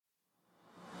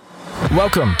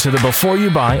Welcome to the Before You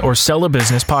Buy or Sell a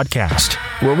Business podcast,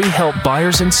 where we help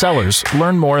buyers and sellers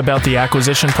learn more about the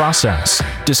acquisition process,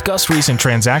 discuss recent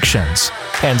transactions,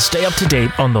 and stay up to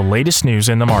date on the latest news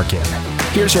in the market.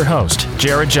 Here's your host,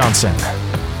 Jared Johnson.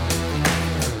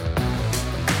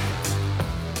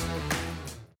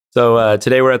 So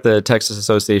today we're at the Texas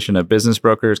Association of Business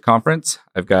Brokers Conference.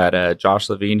 I've got Josh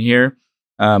Levine here.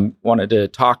 Wanted to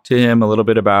talk to him a little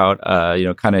bit about,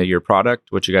 kind of your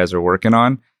product, what you guys are working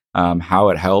on, how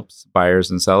it helps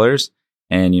buyers and sellers,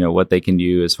 and, what they can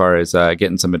do as far as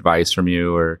getting some advice from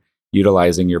you or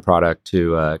utilizing your product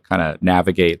to kind of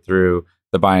navigate through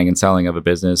the buying and selling of a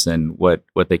business and what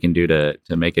they can do to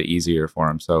make it easier for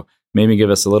them. So maybe give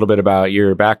us a little bit about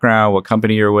your background, what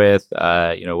company you're with,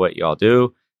 what you all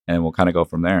do, and we'll kind of go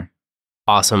from there.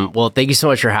 Awesome. Well, thank you so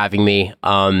much for having me.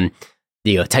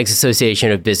 The Texas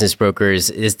Association of Business Brokers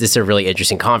is a really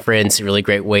interesting conference, a really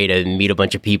great way to meet a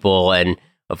bunch of people. And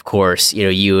of course,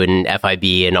 you and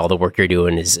FIB and all the work you're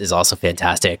doing is also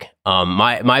fantastic.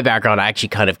 My background, I actually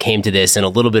kind of came to this in a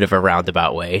little bit of a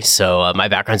roundabout way. So my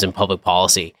background's in public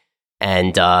policy,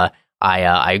 and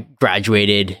I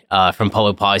graduated from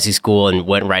public policy school and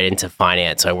went right into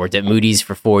finance. So I worked at Moody's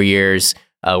for 4 years,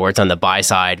 worked on the buy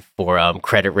side for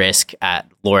credit risk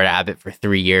at Lord Abbett for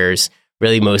 3 years.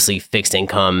 Really mostly fixed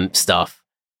income stuff,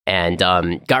 and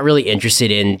got really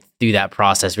interested in through that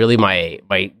process. Really my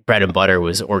bread and butter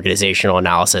was organizational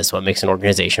analysis. What makes an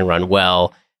organization run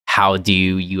well? How do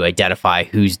you identify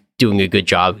who's doing a good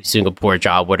job, who's doing a poor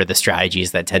job? What are the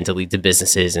strategies that tend to lead to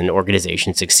businesses and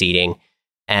organizations succeeding?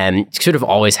 And sort of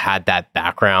always had that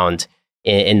background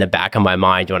in the back of my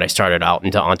mind when I started out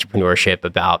into entrepreneurship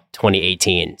about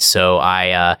 2018. So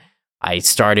I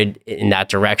started in that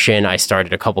direction. I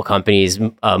started a couple companies,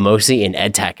 mostly in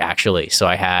ed tech, actually. So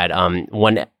I had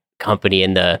one company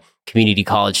in the community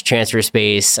college transfer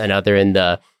space, another in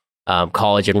the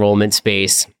college enrollment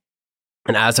space.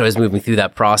 And as I was moving through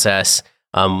that process,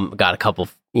 got a couple,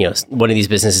 one of these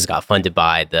businesses got funded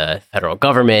by the federal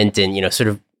government and, sort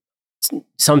of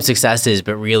some successes,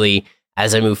 but really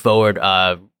as I moved forward,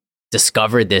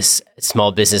 discovered this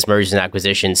small business mergers and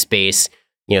acquisition space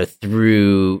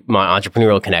through my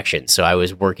entrepreneurial connections. So I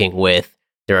was working with,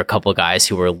 there are a couple of guys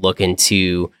who were looking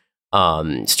to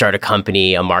start a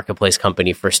company, a marketplace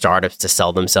company for startups to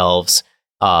sell themselves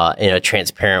in a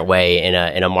transparent way in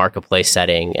a marketplace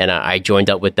setting. And I joined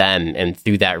up with them, and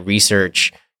through that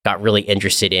research, got really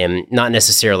interested in not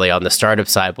necessarily on the startup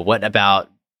side, but what about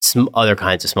some other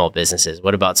kinds of small businesses?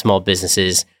 What about small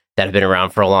businesses that have been around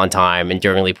for a long time,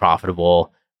 enduringly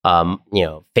profitable,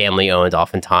 family owned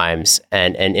oftentimes,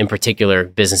 and in particular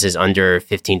businesses under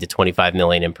 15 to 25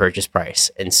 million in purchase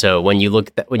price. And so when you look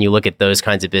at those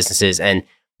kinds of businesses and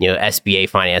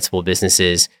SBA financeable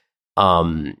businesses,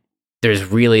 there's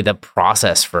really the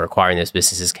process for acquiring those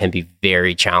businesses can be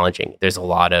very challenging. There's a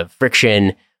lot of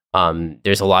friction.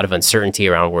 There's a lot of uncertainty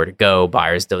around where to go.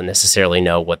 Buyers don't necessarily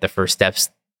know what the first steps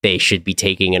they should be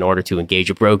taking in order to engage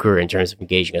a broker in terms of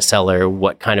engaging a seller.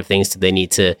 What kind of things do they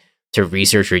need to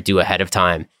research or do ahead of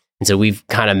time? And so we've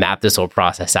kind of mapped this whole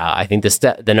process out. I think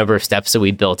the number of steps that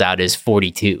we built out is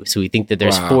 42. So we think that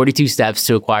there's 42 steps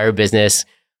to acquire a business,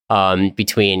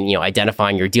 between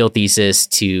identifying your deal thesis,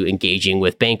 to engaging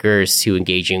with bankers, to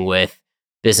engaging with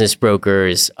business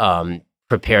brokers,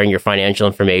 preparing your financial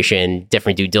information,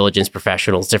 different due diligence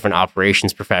professionals, different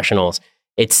operations professionals.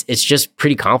 It's just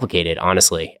pretty complicated,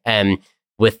 honestly. And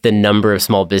with the number of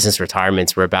small business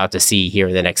retirements we're about to see here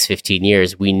in the next 15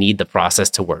 years, we need the process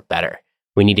to work better.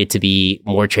 We need it to be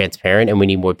more transparent, and we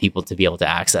need more people to be able to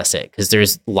access it, because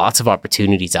there's lots of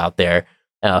opportunities out there.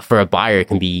 For a buyer, it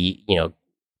can be,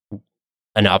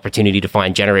 an opportunity to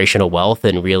find generational wealth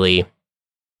and really,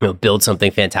 build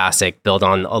something fantastic, build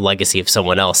on a legacy of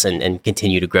someone else and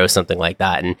continue to grow something like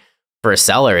that. And for a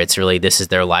seller, it's really, this is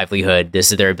their livelihood.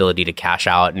 This is their ability to cash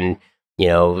out and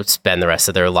spend the rest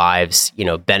of their lives,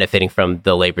 benefiting from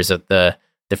the labors of the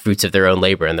fruits of their own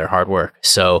labor and their hard work.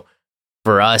 So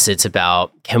for us, it's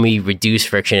about, can we reduce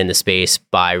friction in the space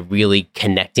by really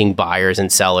connecting buyers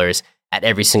and sellers at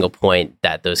every single point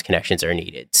that those connections are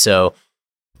needed? So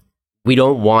we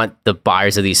don't want the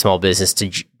buyers of these small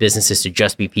businesses to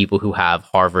just be people who have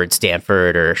Harvard,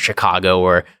 Stanford, or Chicago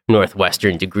or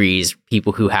Northwestern degrees,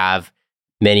 people who have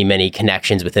many, many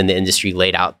connections within the industry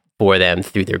laid out for them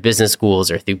through their business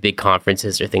schools or through big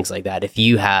conferences or things like that. If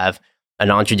you have a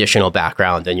non-traditional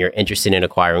background and you're interested in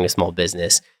acquiring a small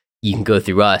business, you can go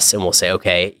through us and we'll say,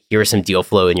 okay, here's some deal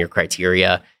flow in your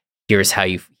criteria. Here's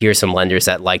some lenders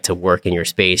that like to work in your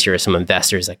space. Here are some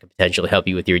investors that could potentially help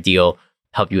you with your deal.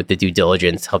 help you with the due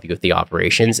diligence, help you with the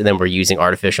operations. And then we're using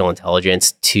artificial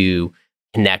intelligence to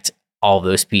connect all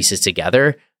those pieces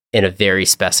together in a very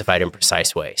specified and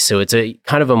precise way. So it's a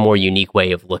kind of a more unique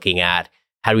way of looking at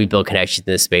how do we build connections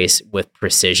in this space with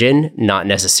precision, not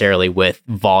necessarily with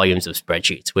volumes of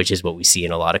spreadsheets, which is what we see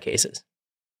in a lot of cases.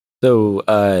 So,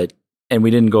 and we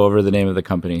didn't go over the name of the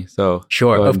company. So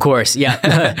sure, of course.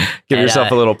 Yeah. Give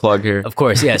yourself a little plug here. Of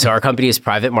course. Yeah. So our company is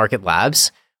Private Market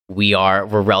Labs. We're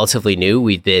relatively new.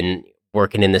 We've been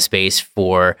working in the space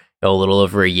for a little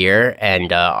over a year,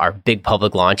 and our big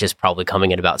public launch is probably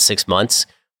coming in about 6 months.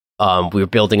 We're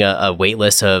building a wait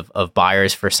list of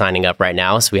buyers for signing up right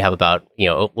now. So we have about,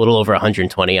 a little over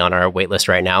 120 on our wait list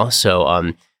right now.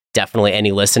 So definitely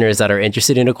any listeners that are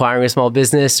interested in acquiring a small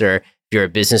business, or if you're a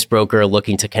business broker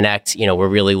looking to connect, we're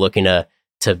really looking to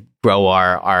grow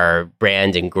our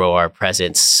brand and grow our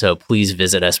presence. So please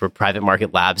visit us. We're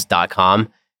privatemarketlabs.com.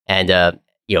 And,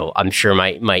 I'm sure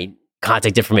my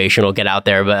contact information will get out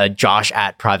there, but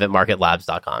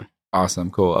josh@privatemarketlabs.com.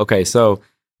 Awesome. Cool. Okay. So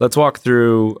let's walk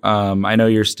through. I know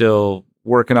you're still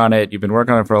working on it. You've been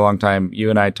working on it for a long time.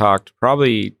 You and I talked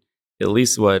probably at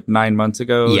least 9 months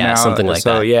ago. Yeah, now? something like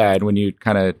that. So yeah, and when you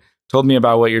kind of told me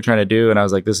about what you're trying to do, and I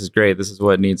was like, this is great. This is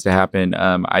what needs to happen.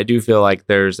 I do feel like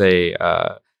there's a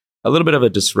little bit of a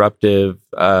disruptive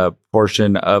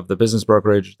portion of the business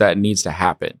brokerage that needs to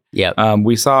happen. Yeah.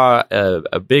 We saw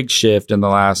a big shift in the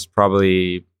last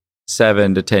probably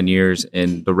 7 to 10 years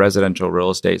in the residential real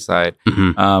estate side.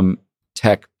 Mm-hmm.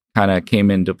 Tech kind of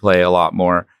came into play a lot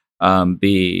more.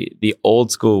 The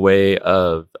old school way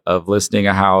of listing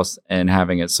a house and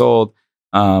having it sold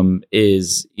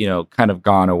is kind of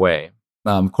gone away.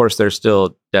 Of course, there's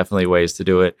still definitely ways to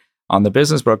do it. On the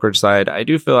business brokerage side, I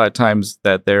do feel at times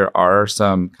that there are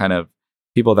some kind of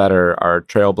people that are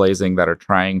trailblazing, that are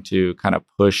trying to kind of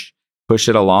push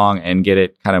it along and get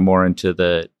it kind of more into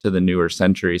the newer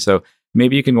century. So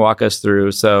maybe you can walk us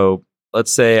through. So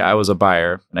let's say I was a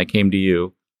buyer and I came to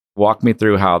you. Walk me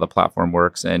through how the platform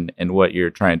works and what you're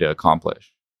trying to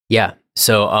accomplish. Yeah.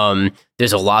 So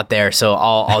there's a lot there. So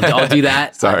I'll do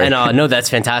that. Sorry. And no, that's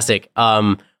fantastic.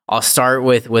 I'll start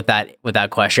with that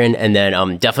question, and then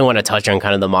definitely want to touch on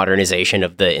kind of the modernization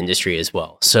of the industry as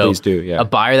well. So please do. Yeah. A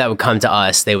buyer that would come to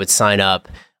us, they would sign up.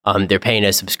 They're paying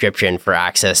a subscription for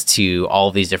access to all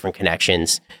of these different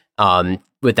connections.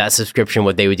 With that subscription,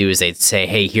 what they would do is they'd say,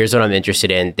 "Hey, here's what I'm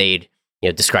interested in." They'd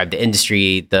describe the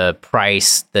industry, the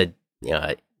price, the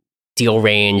deal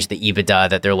range, the EBITDA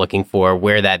that they're looking for,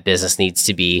 where that business needs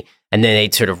to be. And then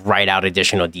they'd sort of write out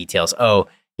additional details. Oh,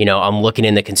 I'm looking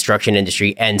in the construction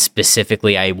industry, and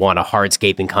specifically I want a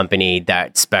hardscaping company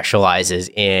that specializes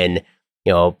in,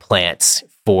 plants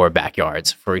for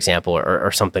backyards, for example,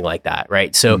 or something like that.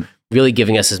 Right. So really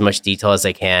giving us as much detail as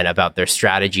they can about their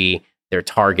strategy, their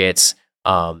targets,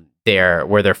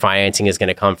 where their financing is going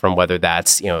to come from, whether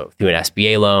that's, through an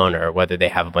SBA loan, or whether they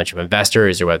have a bunch of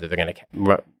investors, or whether they're going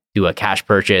to do a cash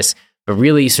purchase, but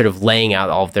really sort of laying out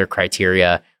all of their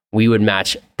criteria. We would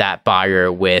match that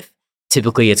buyer with,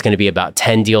 typically it's going to be about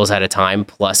 10 deals at a time,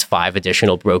 plus 5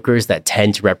 additional brokers that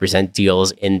tend to represent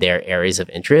deals in their areas of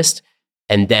interest.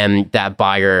 And then that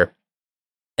buyer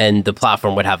and the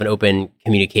platform would have an open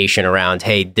communication around,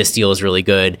 hey, this deal is really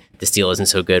good. This deal isn't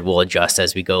so good. We'll adjust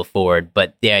as we go forward.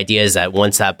 But the idea is that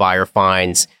once that buyer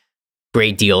finds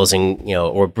great deals and,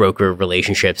 or broker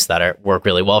relationships that work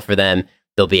really well for them,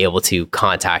 they'll be able to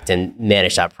contact and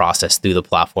manage that process through the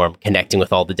platform, connecting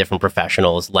with all the different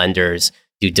professionals, lenders,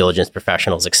 due diligence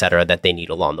professionals, et cetera, that they need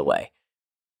along the way.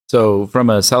 So from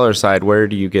a seller side, where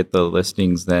do you get the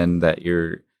listings then that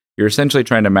you're essentially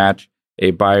trying to match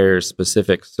a buyer's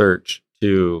specific search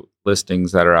to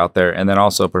listings that are out there, and then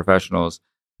also professionals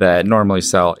that normally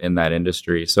sell in that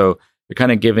industry? So you're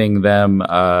kind of giving them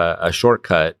a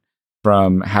shortcut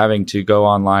from having to go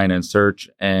online and search.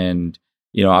 And,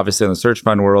 obviously in the search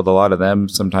fund world, a lot of them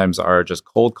sometimes are just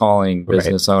cold calling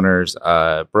business owners,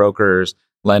 brokers,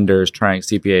 lenders,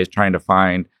 CPAs, trying to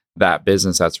find that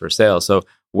business that's for sale. So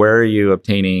where are you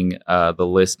obtaining the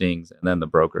listings and then the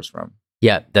brokers from?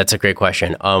 Yeah, that's a great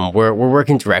question. We're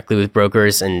working directly with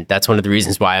brokers, and that's one of the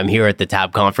reasons why I'm here at the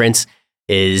TAB conference.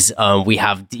 Is we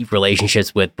have deep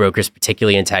relationships with brokers,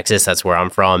 particularly in Texas. That's where I'm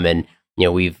from, and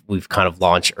we've kind of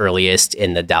launched earliest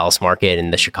in the Dallas market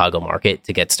and the Chicago market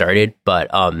to get started. But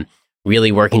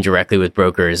really working directly with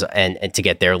brokers and to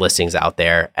get their listings out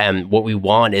there. And what we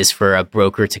want is for a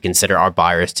broker to consider our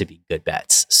buyers to be good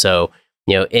bets. So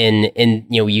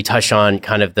you touched on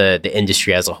kind of the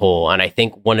industry as a whole, and I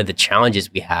think one of the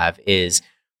challenges we have is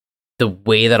the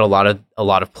way that a lot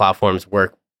of platforms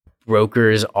work.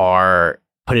 Brokers are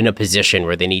put in a position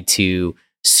where they need to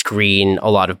screen a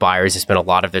lot of buyers. They spend a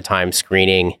lot of their time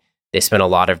screening. They spend a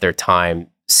lot of their time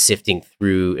sifting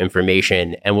through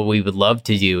information. And what we would love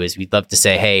to do is we'd love to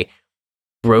say, hey,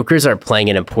 brokers are playing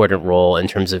an important role in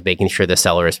terms of making sure the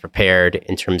seller is prepared,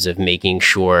 in terms of making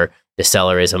sure the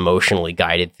seller is emotionally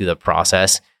guided through the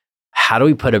process. How do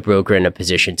we put a broker in a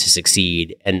position to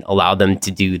succeed and allow them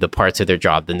to do the parts of their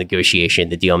job, the negotiation,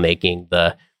 the deal making,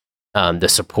 the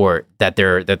support that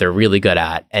they're really good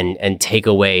at, and take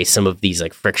away some of these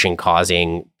like friction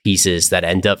causing pieces that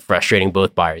end up frustrating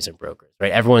both buyers and brokers,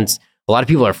 right? A lot of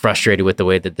people are frustrated with the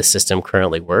way that the system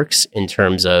currently works in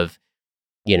terms of,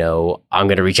 I'm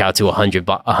going to reach out to 100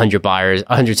 buyers,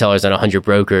 100 sellers, and 100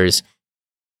 brokers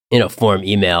in a form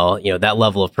email. That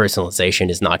level of personalization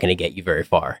is not going to get you very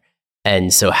far.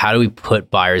 And so how do we put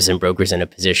buyers and brokers in a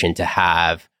position to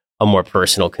have a more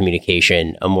personal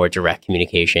communication, a more direct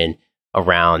communication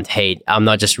around, hey, I'm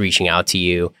not just reaching out to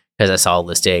you because I saw a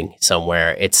listing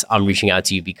somewhere. I'm reaching out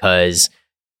to you because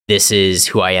this is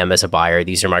who I am as a buyer.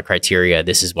 These are my criteria.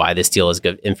 This is why this deal is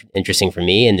good, interesting for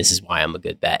me. And this is why I'm a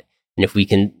good bet. And if we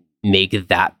can make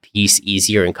that piece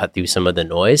easier and cut through some of the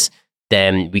noise,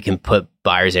 then we can put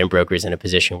buyers and brokers in a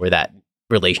position where that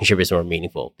relationship is more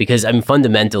meaningful. Because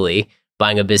fundamentally,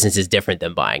 buying a business is different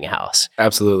than buying a house.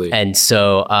 Absolutely. And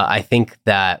so I think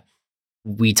that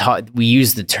we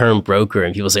use the term broker,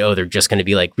 and people say, oh, they're just going to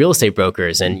be like real estate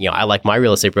brokers. And I like my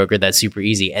real estate broker. That's super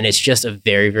easy. And it's just a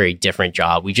very, very different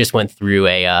job. We just went through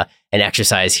an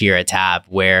exercise here at Tab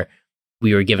where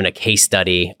we were given a case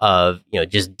study of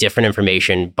just different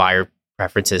information, buyer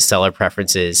preferences, seller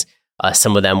preferences.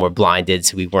 Some of them were blinded,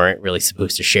 so we weren't really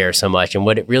supposed to share so much. And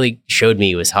what it really showed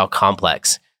me was how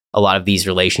complex a lot of these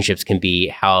relationships can be,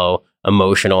 how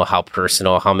emotional, how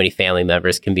personal, how many family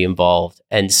members can be involved.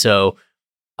 And so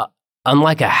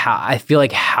unlike I feel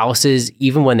like houses,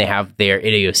 even when they have their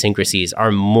idiosyncrasies,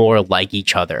 are more like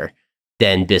each other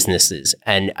than businesses.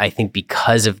 And I think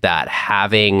because of that,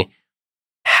 having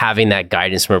that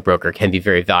guidance from a broker can be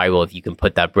very valuable if you can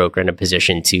put that broker in a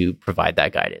position to provide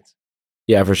that guidance.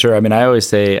 Yeah, for sure. I mean, I always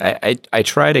say I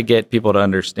try to get people to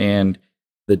understand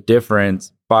the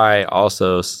difference by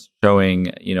also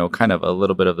showing, kind of a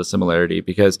little bit of the similarity,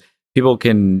 because people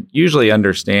can usually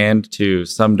understand to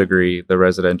some degree the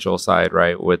residential side,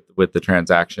 right, with the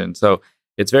transaction. So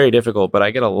it's very difficult, but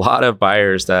I get a lot of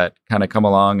buyers that kind of come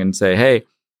along and say, hey,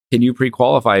 can you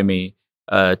pre-qualify me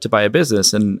to buy a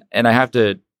business? And I have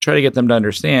to try to get them to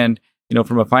understand,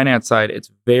 from a finance side,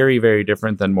 it's very, very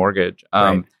different than mortgage.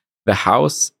 Right. The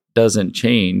house doesn't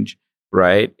change,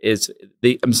 right?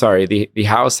 The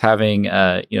house having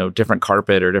different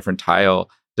carpet or different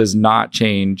tile does not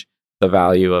change the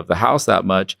value of the house that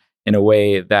much in a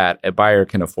way that a buyer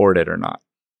can afford it or not.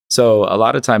 So a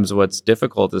lot of times what's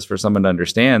difficult is for someone to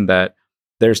understand that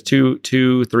there's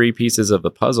three pieces of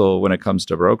the puzzle when it comes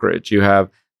to brokerage. You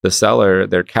have the seller,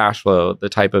 their cash flow, the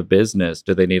type of business,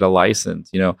 do they need a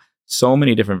license? So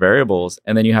many different variables.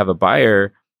 And then you have a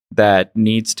buyer that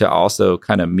needs to also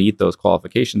kind of meet those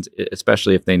qualifications,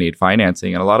 especially if they need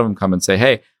financing. And a lot of them come and say,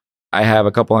 hey, I have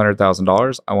a couple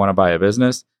 $100,000. I want to buy a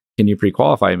business. Can you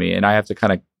pre-qualify me? And I have to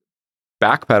kind of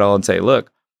backpedal and say,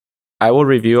 look, I will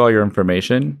review all your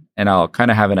information and I'll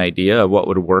kind of have an idea of what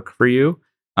would work for you.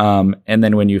 And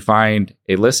then when you find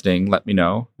a listing, let me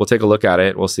know. We'll take a look at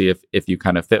it. We'll see if you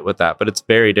kind of fit with that. But it's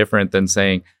very different than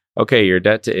saying, okay, your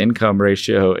debt to income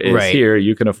ratio is right here.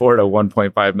 You can afford a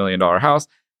 $1.5 million house.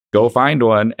 Go find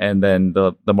one, and then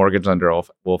the mortgage lender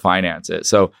will finance it.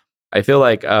 So I feel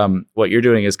like what you're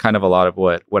doing is kind of a lot of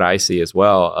what I see as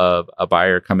well, of a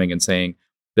buyer coming and saying,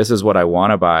 this is what I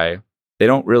want to buy. They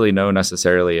don't really know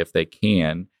necessarily if they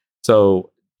can.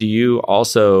 So do you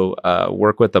also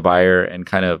work with the buyer and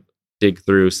kind of dig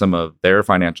through some of their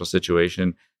financial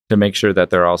situation to make sure that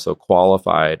they're also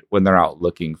qualified when they're out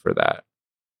looking for that?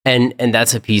 And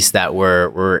that's a piece that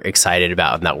we're excited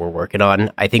about and that we're working on.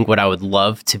 I think what I would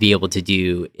love to be able to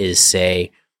do is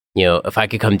say, if I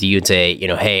could come to you and say,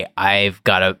 hey, I've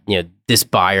got this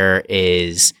buyer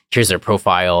here's their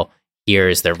profile,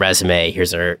 here's their resume,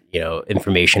 here's their,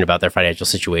 information about their financial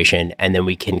situation. And then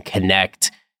we can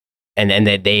connect, and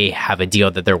then they have a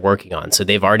deal that they're working on. So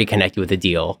they've already connected with a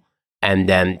deal. And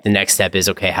then the next step is,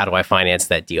 okay, how do I finance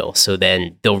that deal? So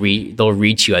then they'll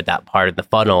reach you at that part of the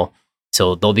funnel.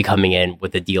 So they'll be coming in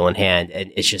with a deal in hand.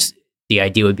 And it's just, the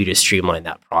idea would be to streamline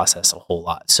that process a whole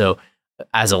lot. So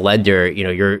as a lender,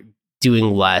 you're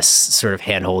doing less sort of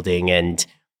handholding and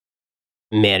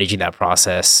managing that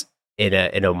process in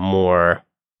a more,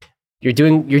 you're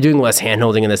doing less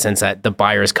handholding in the sense that the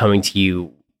buyer is coming to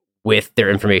you with their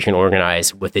information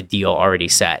organized, with a deal already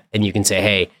set. And you can say,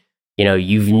 hey,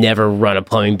 you've never run a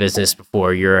plumbing business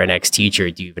before. You're an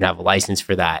ex-teacher. Do you even have a license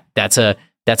for that? That's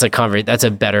that's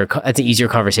an easier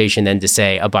conversation than to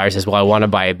say a buyer says, well, I want to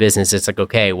buy a business. It's like,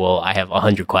 okay, well, I have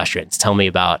 100 questions. Tell me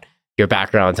about your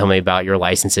background. Tell me about your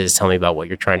licenses. Tell me about what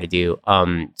you're trying to do.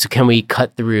 So can we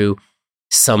cut through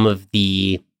some of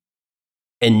the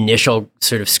initial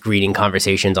sort of screening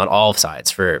conversations on all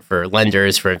sides for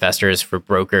lenders, for investors, for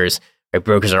brokers? Right?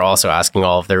 Brokers are also asking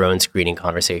all of their own screening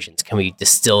conversations. Can we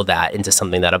distill that into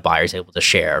something that a buyer is able to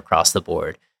share across the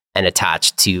board and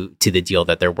attach to the deal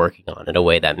that they're working on in a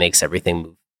way that makes everything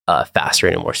move faster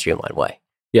in a more streamlined way?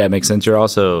 Yeah, it makes sense. You're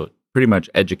also pretty much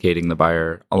educating the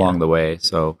buyer along the way.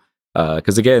 So,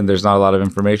 because again, there's not a lot of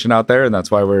information out there, and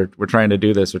that's why we're trying to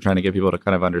do this. We're trying to get people to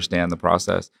kind of understand the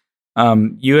process.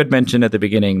 You had mentioned at the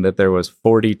beginning that there was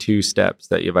 42 steps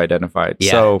that you've identified.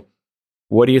 Yeah. So,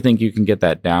 what do you think you can get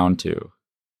that down to?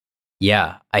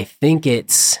 Yeah, I think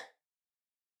it's,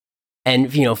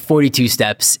 and 42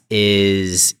 steps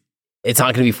is, it's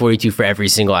not going to be 42 for every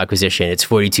single acquisition. It's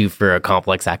 42 for a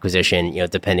complex acquisition,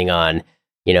 depending on,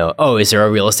 is there a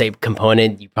real estate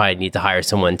component? You probably need to hire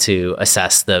someone to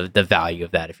assess the value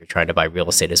of that if you're trying to buy real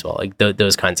estate as well. Like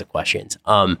those kinds of questions.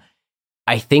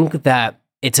 I think that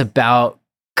it's about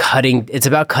cutting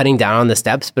down on the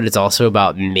steps, but it's also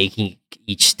about making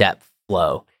each step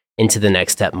flow into the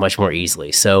next step much more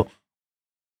easily. So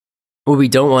what we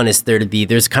don't want is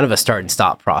there's kind of a start and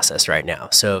stop process right now.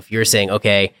 So if you're saying,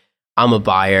 okay, I'm a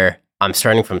buyer, I'm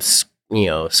starting from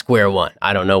square one.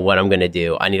 I don't know what I'm going to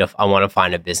do. I want to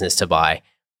find a business to buy.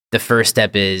 The first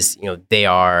step is,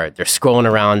 they're scrolling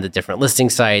around the different listing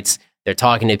sites, they're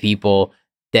talking to people,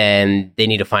 then they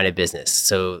need to find a business.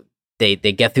 So they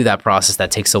get through that process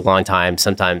that takes a long time,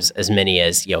 sometimes as many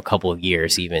as a couple of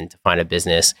years even to find a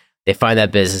business. They find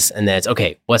that business and then it's,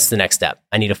 okay, what's the next step?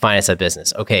 I need to finance that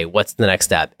business. Okay, what's the next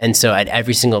step? And so at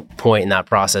every single point in that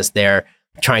process, they're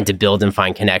trying to build and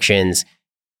find connections.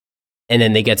 And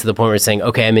then they get to the point where it's saying,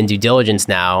 okay, I'm in due diligence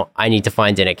now. I need to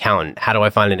find an accountant. How do I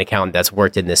find an accountant that's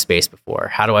worked in this space before?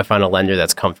 How do I find a lender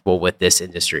that's comfortable with this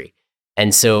industry?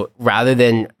 And so rather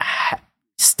than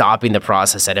stopping the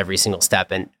process at every single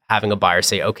step and having a buyer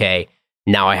say, okay,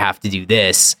 now I have to do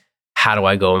this. How do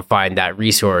I go and find that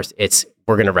resource?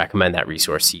 We're going to recommend that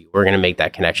resource to you. We're going to make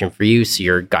that connection for you. So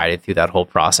you're guided through that whole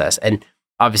process. And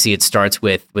obviously it starts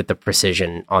with the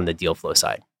precision on the deal flow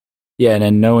side. Yeah, and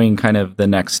then knowing kind of the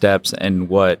next steps and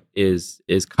what is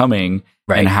coming,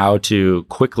 right, and how to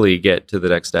quickly get to the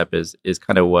next step is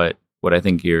kind of what I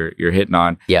think you're hitting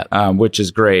on. Yeah, which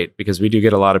is great because we do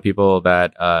get a lot of people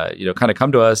that kind of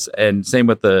come to us, and same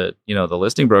with the the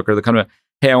listing broker. They come to,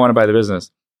 hey, I want to buy the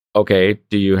business. Okay,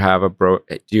 do you have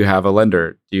a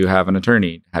lender? Do you have an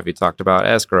attorney? Have you talked about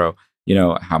escrow?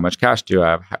 How much cash do you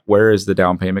have? Where is the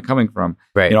down payment coming from?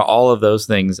 Right. All of those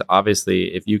things,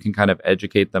 obviously, if you can kind of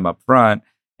educate them up front,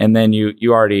 and then you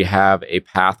already have a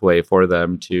pathway for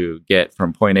them to get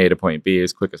from point A to point B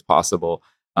as quick as possible.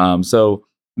 So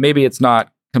maybe it's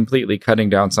not completely cutting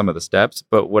down some of the steps,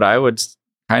 but what I would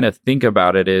kind of think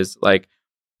about it is like,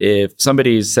 if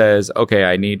somebody says, okay,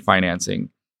 I need financing,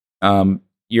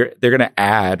 they're going to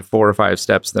add 4 or 5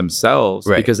 steps themselves,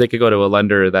 right, because they could go to a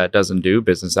lender that doesn't do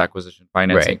business acquisition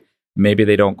financing. Right. Maybe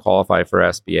they don't qualify for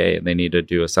SBA and they need to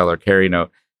do a seller carry note.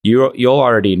 You'll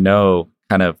already know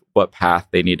kind of what path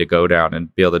they need to go down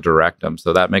and be able to direct them.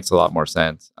 So that makes a lot more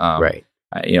sense. Right.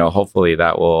 Hopefully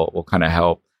that will kind of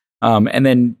help. And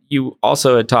then you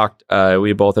also had talked,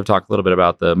 we both have talked a little bit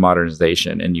about the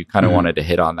modernization, and you kind of wanted to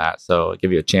hit on that. So I'll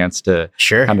give you a chance to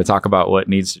kind of talk about what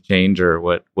needs to change or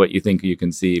what you think you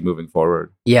can see moving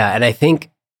forward. Yeah. And I think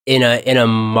in a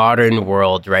modern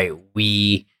world, right,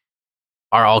 we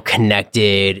are all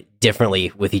connected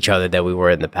differently with each other than we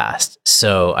were in the past.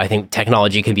 So I think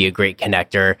technology can be a great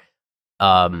connector,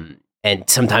 and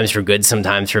sometimes for good,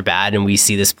 sometimes for bad. And we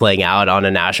see this playing out on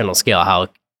a national scale, how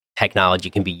technology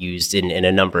can be used in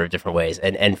a number of different ways.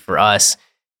 And for us,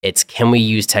 it's, can we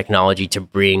use technology to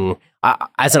bring,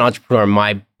 as an entrepreneur,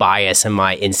 my bias and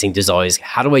my instinct is always,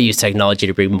 how do I use technology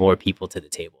to bring more people to the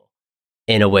table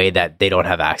in a way that they don't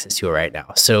have access to it right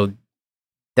now? So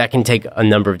that can take a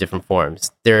number of different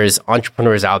forms. There's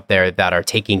entrepreneurs out there that are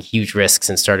taking huge risks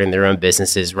and starting their own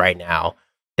businesses right now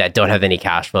that don't have any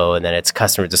cash flow. And then it's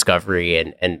customer discovery.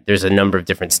 And there's a number of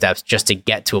different steps just to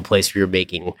get to a place where you're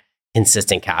making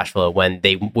consistent cash flow when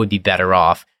they would be better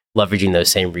off leveraging those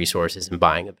same resources and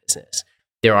buying a business.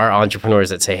 There are entrepreneurs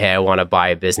that say, hey, I want to buy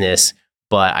a business,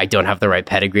 but I don't have the right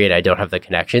pedigree and I don't have the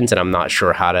connections and I'm not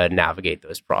sure how to navigate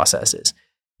those processes.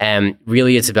 And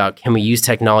really it's about, can we use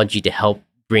technology to help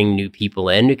bring new people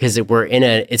in? Because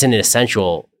it's an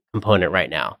essential component right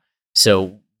now.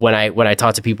 So when I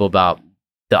talk to people about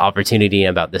the opportunity and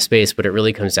about the space, what it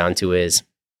really comes down to is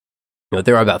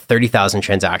there are about 30,000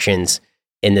 transactions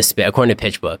in this space, according to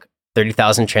PitchBook,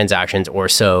 30,000 transactions or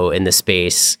so in the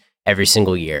space every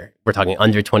single year. We're talking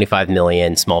under 25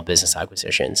 million small business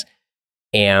acquisitions.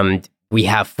 And we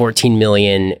have 14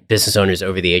 million business owners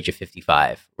over the age of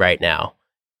 55 right now.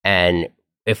 And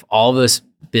if all those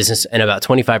business, and about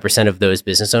 25% of those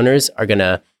business owners are going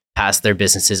to pass their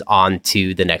businesses on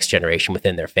to the next generation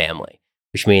within their family,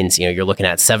 which means, you're looking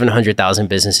at 700,000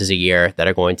 businesses a year that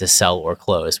are going to sell or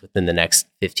close within the next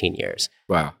 15 years.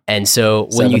 Wow. And so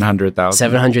when 700,000?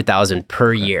 700,000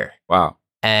 per year. Wow.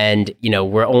 And,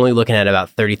 we're only looking at about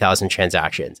 30,000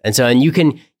 transactions. And so, and you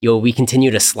can, we continue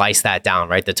to slice that down,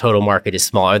 right? The total market is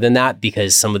smaller than that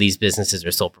because some of these businesses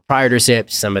are sole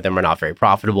proprietorships. Some of them are not very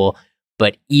profitable.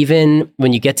 But even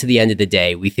when you get to the end of the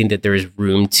day, we think that there is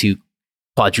room to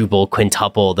quadruple,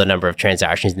 quintuple the number of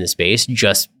transactions in the space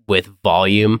just with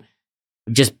volume,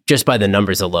 just by the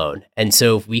numbers alone. And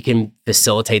so if we can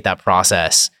facilitate that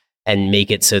process and make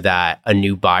it so that a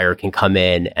new buyer can come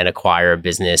in and acquire a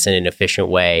business in an efficient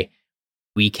way,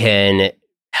 we can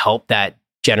help that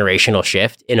generational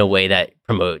shift in a way that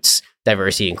promotes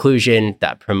diversity, inclusion,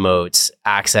 that promotes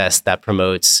access, that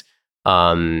promotes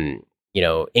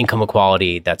income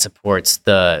equality, that supports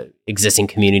the existing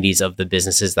communities of the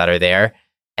businesses that are there.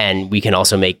 And we can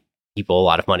also make people a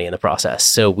lot of money in the process.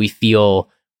 So we feel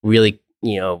really,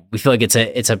 we feel like it's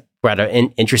a rather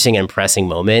interesting and pressing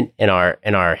moment in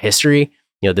our history.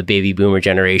 The baby boomer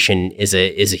generation is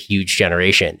a huge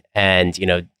generation. And,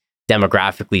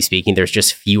 demographically speaking, there's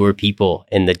just fewer people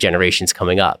in the generations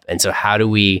coming up. And so how do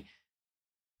we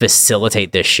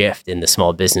facilitate this shift in the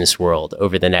small business world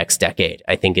over the next decade,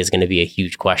 I think is going to be a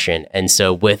huge question. And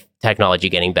so with technology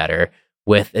getting better,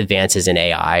 with advances in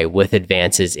AI, with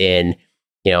advances in,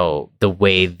 the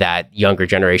way that younger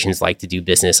generations like to do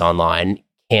business online,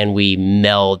 can we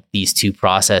meld these two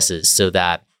processes so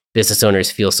that business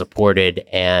owners feel supported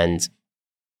and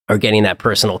are getting that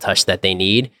personal touch that they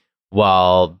need,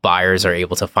 while buyers are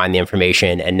able to find the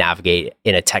information and navigate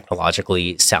in a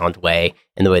technologically sound way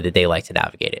in the way that they like to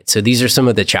navigate it? So these are some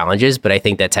of the challenges, but I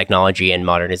think that technology and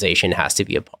modernization has to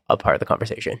be a part of the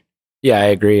conversation. Yeah, I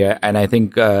agree. And I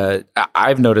think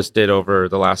I've noticed it over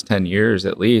the last 10 years,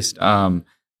 at least.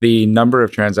 The number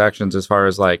of transactions, as far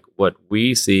as like what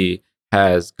we see,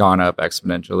 has gone up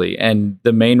exponentially. And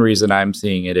the main reason I'm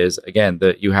seeing it is, again,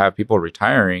 that you have people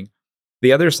retiring.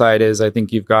 The other side is, I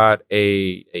think you've got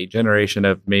a generation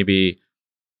of maybe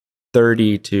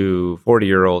 30 to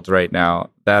 40-year-olds right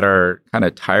now that are kind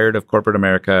of tired of corporate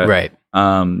America. Right.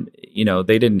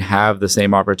 They didn't have the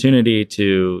same opportunity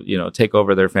to, take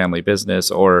over their family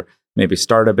business or maybe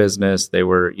start a business. They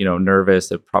were,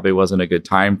 nervous. It probably wasn't a good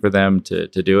time for them to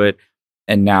do it.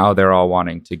 And now they're all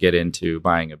wanting to get into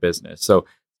buying a business. So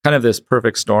kind of this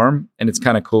perfect storm. And it's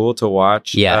kind of cool to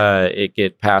watch it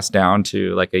get passed down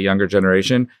to like a younger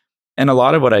generation. And a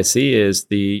lot of what I see is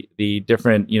the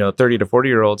different, 30 to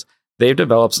 40-year-olds, they've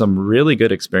developed some really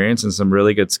good experience and some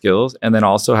really good skills, and then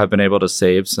also have been able to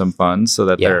save some funds so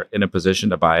that they're in a position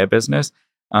to buy a business.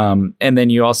 And then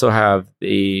you also have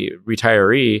the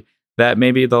retiree that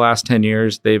maybe the last 10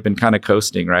 years, they've been kind of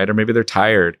coasting, right? Or maybe they're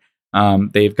tired.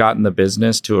 They've gotten the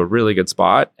business to a really good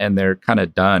spot and they're kind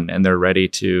of done and they're ready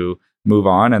to move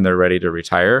on and they're ready to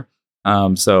retire.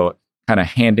 So kind of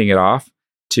handing it off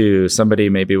to somebody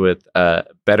maybe with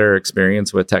better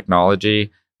experience with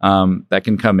technology that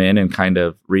can come in and kind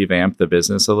of revamp the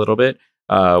business a little bit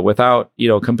without,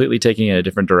 completely taking it a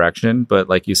different direction. But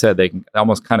like you said, they can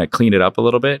almost kind of clean it up a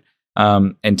little bit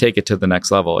and take it to the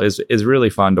next level is really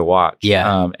fun to watch.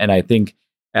 Yeah. And I think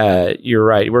you're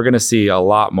right. We're going to see a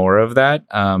lot more of that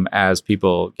as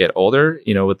people get older,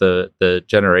 with the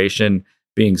generation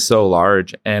being so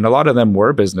large. And a lot of them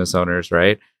were business owners,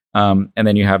 right? And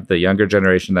then you have the younger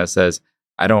generation that says,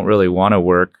 I don't really want to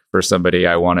work for somebody.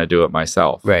 I want to do it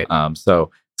myself. Right.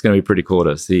 So it's going to be pretty cool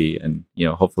to see. And,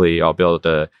 hopefully I'll be able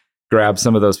to grab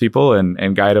some of those people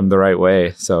and guide them the right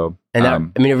way. So, and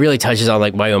that, it really touches on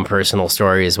like my own personal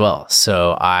story as well.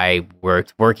 So I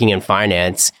working in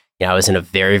finance. I was in a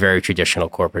very, very traditional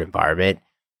corporate environment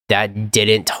that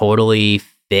didn't totally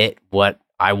fit what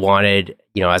I wanted,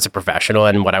 as a professional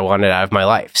and what I wanted out of my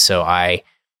life. So I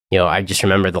just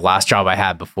remember the last job I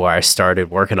had before I started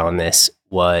working on this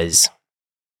was,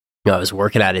 I was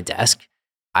working at a desk.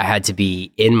 I had to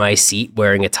be in my seat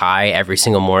wearing a tie every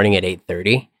single morning at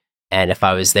 8:30. And if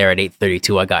I was there at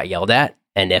 8:32, I got yelled at.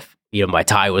 And if, my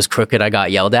tie was crooked, I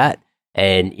got yelled at.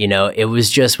 And, it was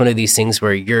just one of these things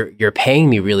where you're paying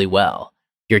me really well.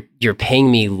 You're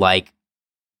paying me like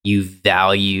you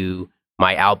value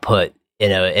my output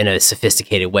in a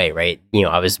sophisticated way, right?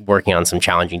 I was working on some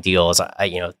challenging deals.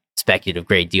 I speculative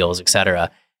great deals, et cetera.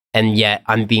 And yet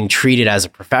I'm being treated as a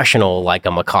professional like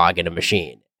I'm a cog in a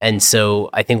machine. And so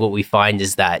I think what we find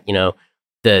is that,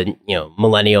 the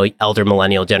elder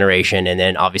millennial generation, and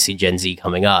then obviously Gen Z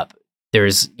coming up,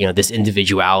 there's this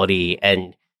individuality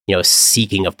and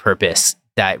seeking of purpose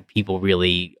that people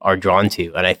really are drawn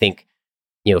to. And I think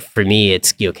for me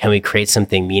it's can we create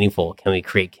something meaningful? Can we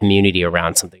create community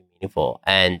around something meaningful?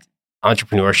 And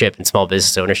entrepreneurship and small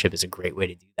business ownership is a great way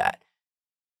to do that.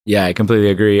 Yeah, I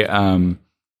completely agree.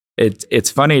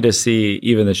 It's funny to see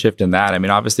even the shift in that. I mean,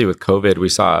 obviously with COVID, we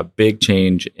saw a big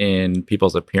change in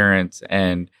people's appearance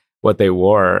and what they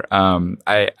wore.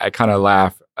 I kind of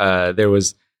laugh. There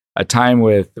was a time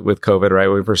with COVID, right?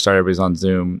 When we first started, everybody's on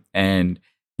Zoom, and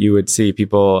you would see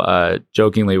people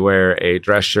jokingly wear a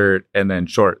dress shirt and then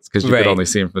shorts because you could only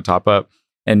see them from the top up.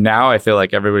 And now I feel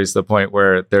like everybody's to the point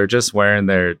where they're just wearing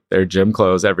their gym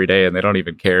clothes every day and they don't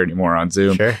even care anymore on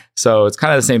Zoom. Sure. So it's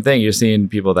kind of the same thing. You're seeing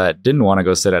people that didn't want to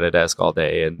go sit at a desk all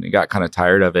day and got kind of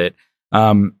tired of it.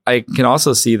 I can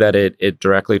also see that it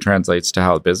directly translates to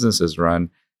how businesses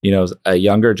run. A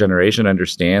younger generation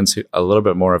understands a little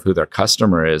bit more of who their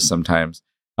customer is sometimes.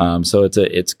 So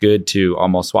it's good to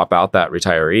almost swap out that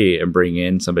retiree and bring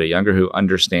in somebody younger who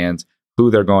understands who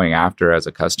they're going after as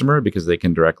a customer because they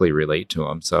can directly relate to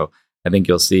them. So I think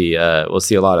we'll see a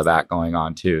lot of that going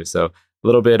on too. So a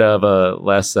little bit of a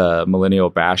less millennial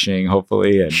bashing,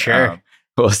 hopefully, and sure.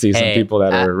 We'll see some people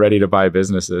that are ready to buy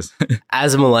businesses.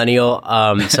 As a millennial,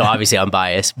 so obviously I'm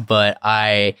biased, but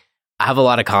I have a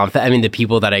lot of confidence. I mean, the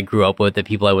people that I grew up with, the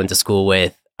people I went to school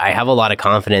with, I have a lot of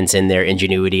confidence in their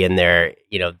ingenuity and their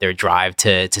drive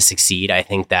to succeed. I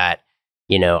think that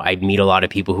I meet a lot of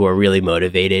people who are really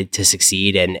motivated to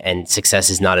succeed, and success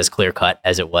is not as clear cut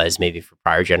as it was maybe for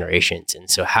prior generations. And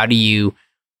so how do you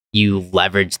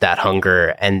leverage that hunger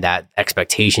and that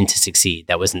expectation to succeed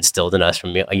that was instilled in us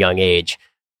from a young age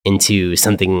into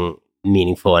something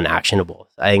meaningful and actionable?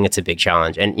 I think it's a big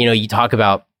challenge. And, you talk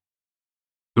about,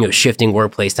 shifting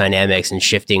workplace dynamics and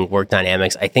shifting work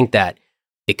dynamics. I think that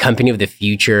the company of the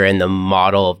future and the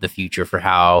model of the future for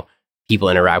how people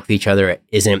interact with each other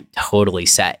isn't totally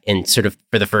set, and sort of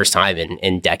for the first time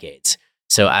in decades.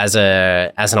 So as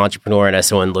an entrepreneur and as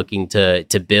someone looking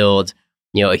to build,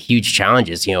 a huge challenge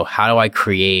is, how do I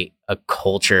create a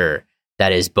culture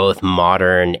that is both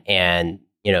modern and,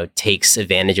 takes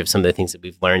advantage of some of the things that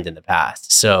we've learned in the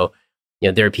past. So,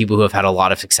 there are people who have had a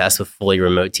lot of success with fully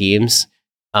remote teams.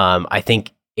 I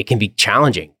think it can be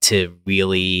challenging to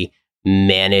really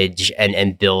manage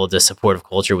and build a supportive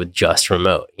culture with just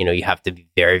remote. You have to be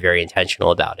very, very intentional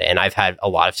about it. And I've had a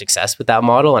lot of success with that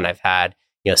model, and I've had,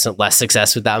 some less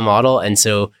success with that model. And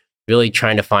so really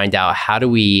trying to find out, how do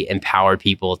we empower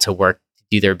people to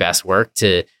do their best work,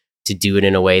 to do it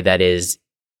in a way that is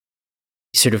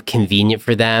sort of convenient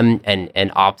for them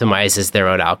and optimizes their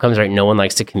own outcomes, right? No one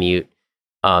likes to commute.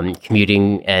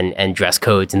 Commuting and dress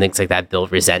codes and things like that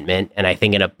build resentment. And I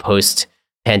think in a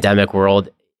post-pandemic world,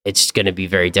 it's going to be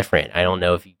very different. I don't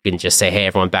know if you can just say, "Hey,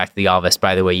 everyone, back to the office.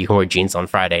 By the way, you can wear jeans on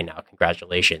Friday now.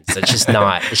 Congratulations." It's just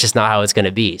not. It's just not how it's going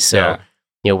to be. So,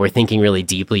 we're thinking really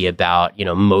deeply about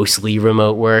mostly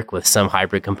remote work with some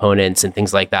hybrid components and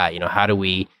things like that. How do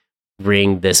we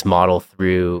bring this model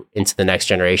through into the next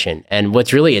generation? And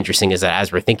what's really interesting is that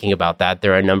as we're thinking about that,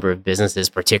 there are a number of businesses,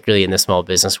 particularly in the small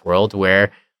business world,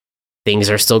 where things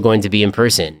are still going to be in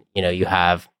person. You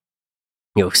have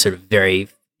sort of very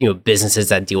businesses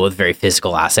that deal with very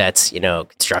physical assets,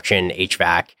 construction,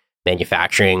 HVAC,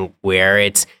 manufacturing, where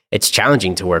it's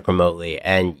challenging to work remotely.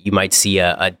 And you might see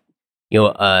a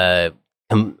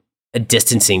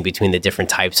distancing between the different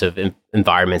types of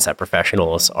environments that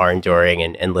professionals are enduring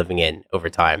and living in over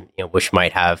time, which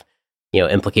might have,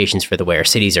 implications for the way our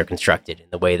cities are constructed and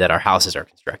the way that our houses are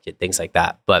constructed, things like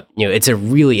that. But, it's a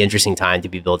really interesting time to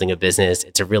be building a business.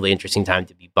 It's a really interesting time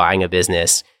to be buying a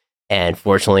business. And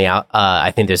fortunately,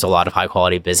 I think there's a lot of high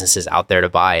quality businesses out there to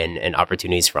buy and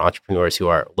opportunities for entrepreneurs who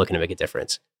are looking to make a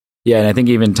difference. Yeah. And I think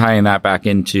even tying that back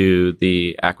into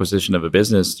the acquisition of a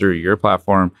business through your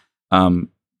platform,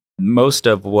 most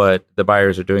of what the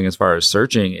buyers are doing as far as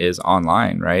searching is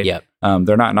online, right? Yep.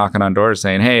 They're not knocking on doors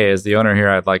saying, "Hey, as the owner here,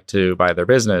 I'd like to buy their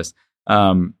business."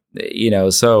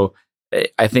 So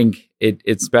I think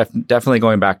it's definitely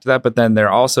going back to that. But then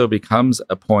there also becomes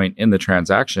a point in the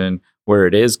transaction where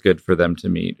it is good for them to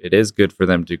meet. It is good for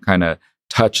them to kind of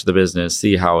touch the business,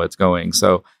 see how it's going.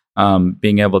 So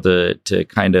being able to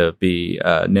kind of be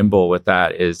nimble with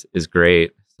that is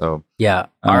great. So yeah,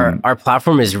 our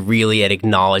platform is really an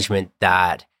acknowledgement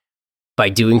that by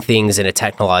doing things in a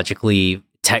tech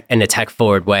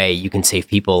forward way, you can save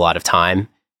people a lot of time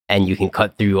and you can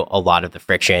cut through a lot of the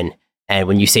friction And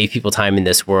when you save people time in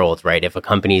this world, right? If a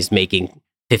company is making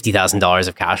 $50,000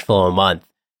 of cash flow a month,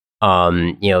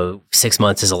 6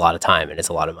 months is a lot of time and it's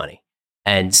a lot of money.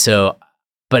 And so,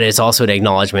 but it's also an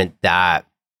acknowledgement that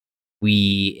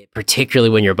we, particularly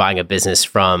when you're buying a business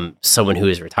from someone who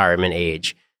is retirement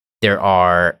age, there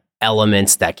are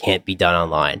elements that can't be done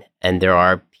online. And there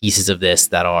are pieces of this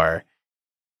that are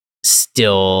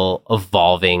still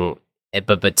evolving,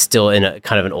 but still in a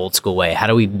kind of an old school way. How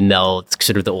do we meld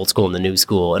sort of the old school and the new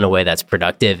school in a way that's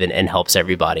productive and helps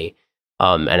everybody?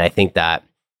 And I think that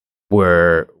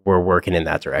we're working in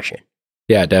that direction.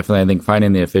 Yeah, definitely. I think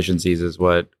finding the efficiencies is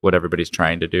what everybody's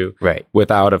trying to do. Right.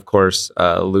 Without, of course,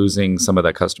 losing some of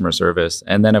that customer service.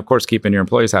 And then, of course, keeping your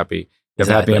employees happy. If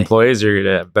happy employees, you're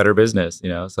going to have better business,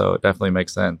 so it definitely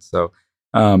makes sense. So,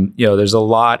 there's a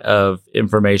lot of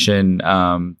information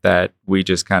that we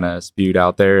just kind of spewed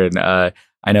out there. And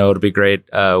I know it'll be great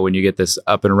when you get this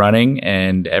up and running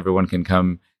and everyone can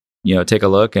come, take a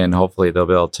look, and hopefully they'll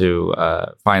be able to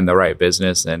find the right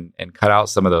business and cut out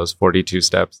some of those 42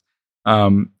 steps.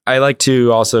 I like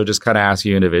to also just kind of ask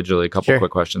you individually a couple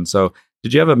quick questions. So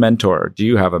did you have a mentor? Do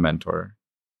you have a mentor?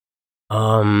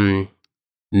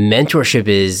 Mentorship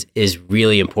is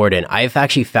really important. I've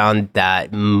actually found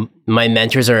that my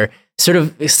mentors are sort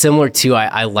of similar to,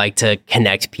 I like to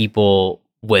connect people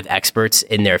with experts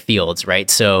in their fields, right?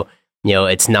 So,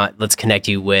 it's not, let's connect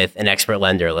you with an expert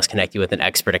lender. Let's connect you with an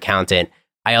expert accountant.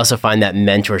 I also find that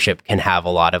mentorship can have a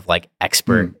lot of like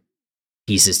expert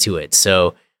pieces to it.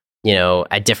 So,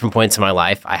 at different points in my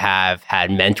life, I have had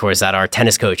mentors that are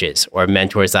tennis coaches, or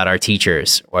mentors that are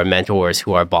teachers, or mentors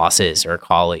who are bosses or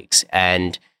colleagues.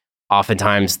 And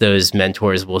oftentimes those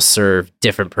mentors will serve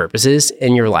different purposes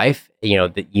in your life,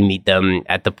 that you meet them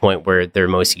at the point where they're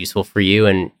most useful for you.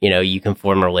 And, you can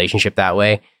form a relationship that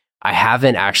way. I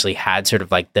haven't actually had sort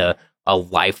of like a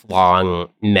lifelong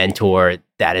mentor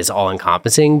that is all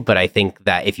encompassing. But I think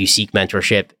that if you seek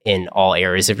mentorship in all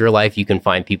areas of your life, you can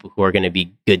find people who are going to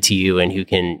be good to you and who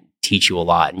can teach you a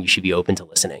lot, and you should be open to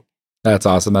listening. That's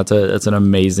awesome. That's an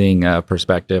amazing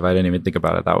perspective. I didn't even think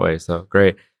about it that way. So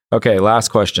great. Okay. Last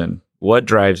question. What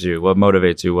drives you? What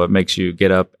motivates you? What makes you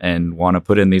get up and want to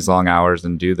put in these long hours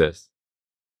and do this?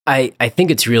 I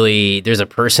think it's really, there's a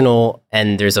personal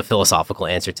and there's a philosophical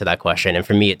answer to that question. And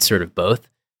for me, it's sort of both.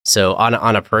 So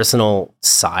on a personal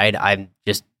side, I'm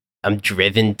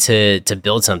driven to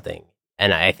build something.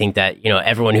 And I think that,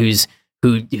 everyone who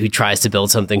tries to build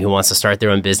something, who wants to start their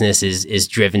own business is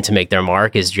driven to make their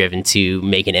mark, is driven to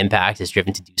make an impact, is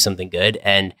driven to do something good.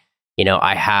 And,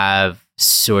 I have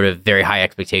sort of very high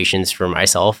expectations for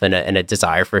myself and a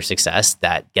desire for success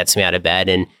that gets me out of bed.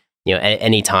 And,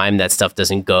 any time that stuff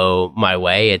doesn't go my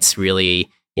way, it's really,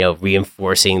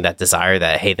 reinforcing that desire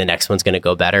that, hey, the next one's going to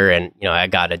go better. And, I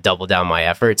got to double down my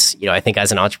efforts. I think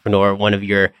as an entrepreneur, one of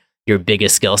your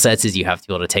biggest skill sets is you have to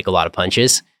be able to take a lot of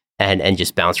punches and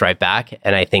just bounce right back.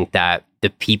 And I think that the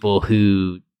people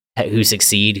who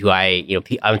succeed, who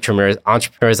entrepreneurs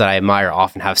that I admire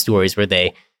often have stories where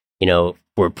they,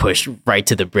 were pushed right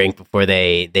to the brink before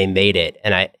they made it.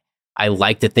 And I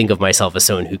like to think of myself as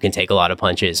someone who can take a lot of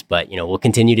punches, but we'll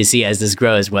continue to see as this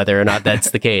grows whether or not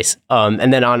that's the case.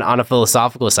 And then on a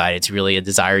philosophical side, it's really a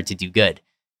desire to do good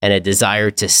and a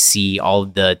desire to see all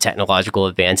the technological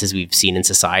advances we've seen in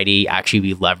society actually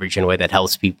be leveraged in a way that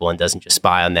helps people and doesn't just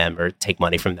spy on them or take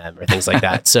money from them or things like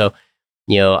that. So,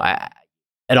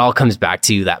 it all comes back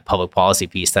to that public policy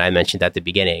piece that I mentioned at the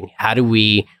beginning. How do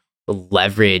we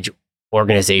leverage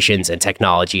organizations and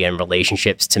technology and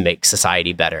relationships to make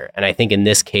society better? And I think in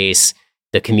this case,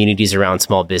 the communities around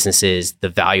small businesses, the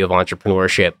value of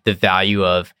entrepreneurship, the value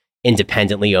of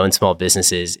independently owned small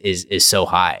businesses is so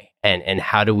high. And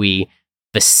how do we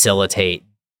facilitate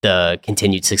the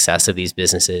continued success of these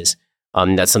businesses?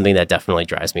 That's something that definitely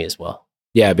drives me as well.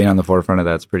 Yeah, being on the forefront of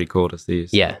that's pretty cool to see.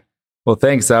 So. Yeah. Well,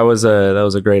 thanks. That was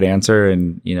a great answer,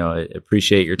 and I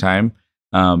appreciate your time.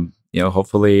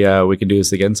 Hopefully we can do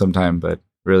this again sometime, but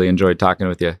really enjoyed talking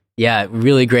with you. Yeah,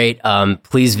 really great.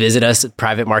 Please visit us at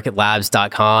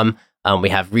privatemarketlabs.com. We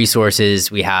have resources.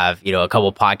 We have, a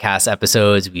couple podcast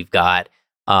episodes. We've got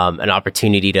an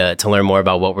opportunity to learn more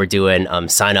about what we're doing.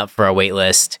 Sign up for our wait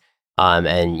list.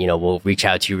 And we'll reach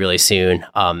out to you really soon.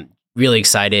 Really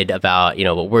excited about,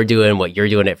 what we're doing, what you're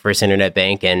doing at First Internet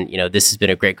Bank. And, this has been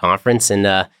a great conference,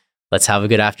 and let's have a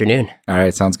good afternoon. All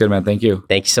right. Sounds good, man. Thank you.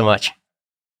 Thank you so much.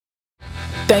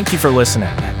 Thank you for listening.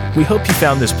 We hope you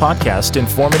found this podcast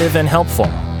informative and helpful.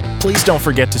 Please don't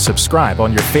forget to subscribe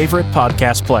on your favorite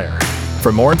podcast player.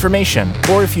 For more information,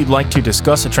 or if you'd like to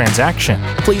discuss a transaction,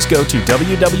 please go to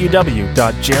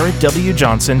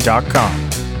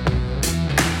www.jaredwjohnson.com.